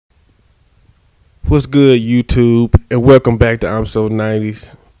What's good, YouTube, and welcome back to I'm So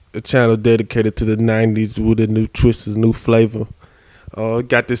 90s, a channel dedicated to the 90s with a new twist, a new flavor.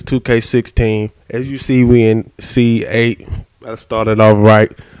 Got this 2K16. As you see, we in C8. I started off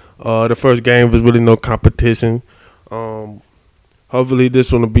right. The first game was really no competition. Hopefully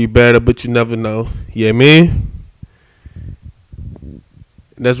this one will be better, but you never know. Yeah, man.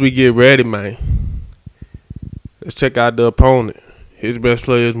 And as we get ready, man, let's check out the opponent. His best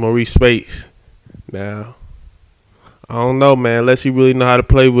player is Maurice Space. Now, I don't know, man. Unless he really know how to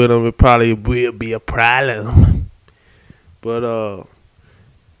play with him, it probably will be a problem. But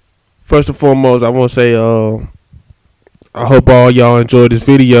first and foremost, I want to say I hope all y'all enjoyed this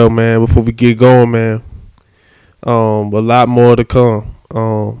video, man. Before we get going, man, a lot more to come.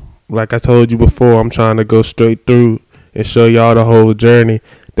 Like I told you before, I'm trying to go straight through and show y'all the whole journey.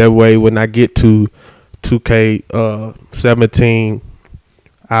 That way, when I get to 2K17.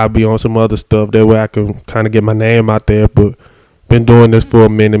 I'll be on some other stuff. That way I can kind of get my name out there. But been doing this for a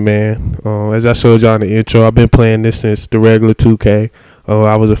minute, man. As I showed y'all in the intro, I've been playing this since the regular 2K.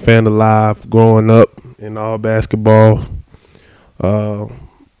 I was a fan of live growing up in all basketball.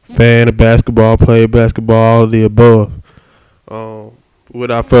 Fan of basketball, played basketball, all of the above.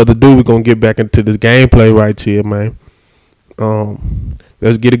 Without further ado, we're going to get back into this gameplay right here, man.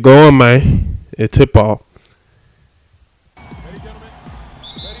 Let's get it going, man. It's tip-off.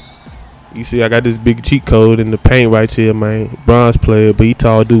 You see, I got this big cheat code in the paint right here, man. Bronze player, but he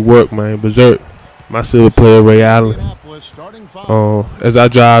tall do work, man. Berserk. My silver player, Ray Allen. As I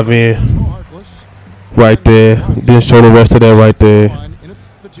drive in, right there. Didn't show the rest of that right there.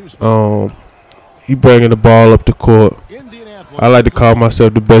 He bringing the ball up the court. I like to call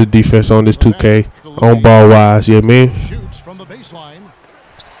myself the best defense on this 2K. On ball wise, yeah, man.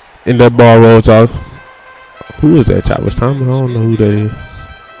 And that ball rolls out. Who is that? Tyrus Thomas? I don't know who that is.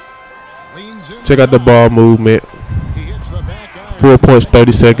 Check out the ball movement. 4 points,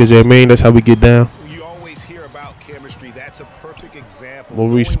 30 seconds. Yeah, man, that's how we get down.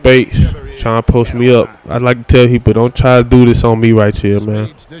 Maurice Space trying to post me up. I'd like to tell people, don't try to do this on me right here,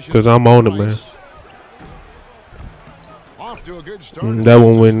 man, because I'm on it, man. That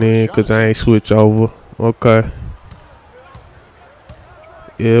one went in because I ain't switch over. Okay.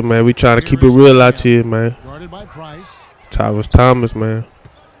 Yeah, man, we trying to keep it real out here, man. Tyrus Thomas, man.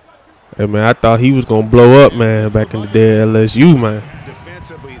 Hey, man, I thought he was going to blow up, man, back in the day at LSU, man.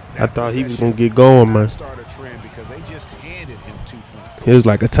 I thought he was going to get going, man. He was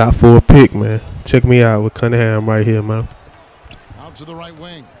like a top 4 pick, man. Check me out with Cunningham right here, man.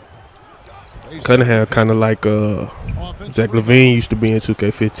 Cunningham kind of like Zach Levine used to be in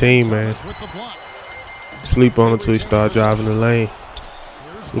 2K15, man. Sleep on until he start driving the lane.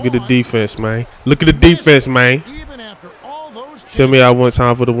 Look at the defense, man. Look at the defense, man. Tell me out one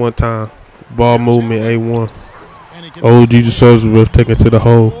time for the one time. Ball movement, A1. Old Jesus Soldier taking to the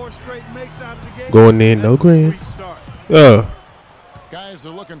hole. Going in, no green. Again,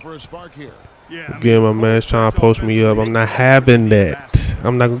 my man's trying to post me up. I'm not having that.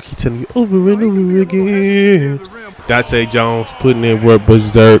 I'm not going to keep telling you over and over again. Dante Jones putting in work,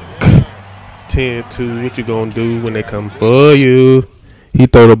 berserk. 10-2. What you going to do when they come for you? He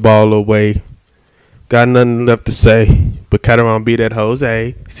throw the ball away. Got nothing left to say, but cut around, be that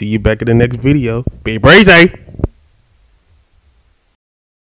Jose. See you back in the next video. Be brazy.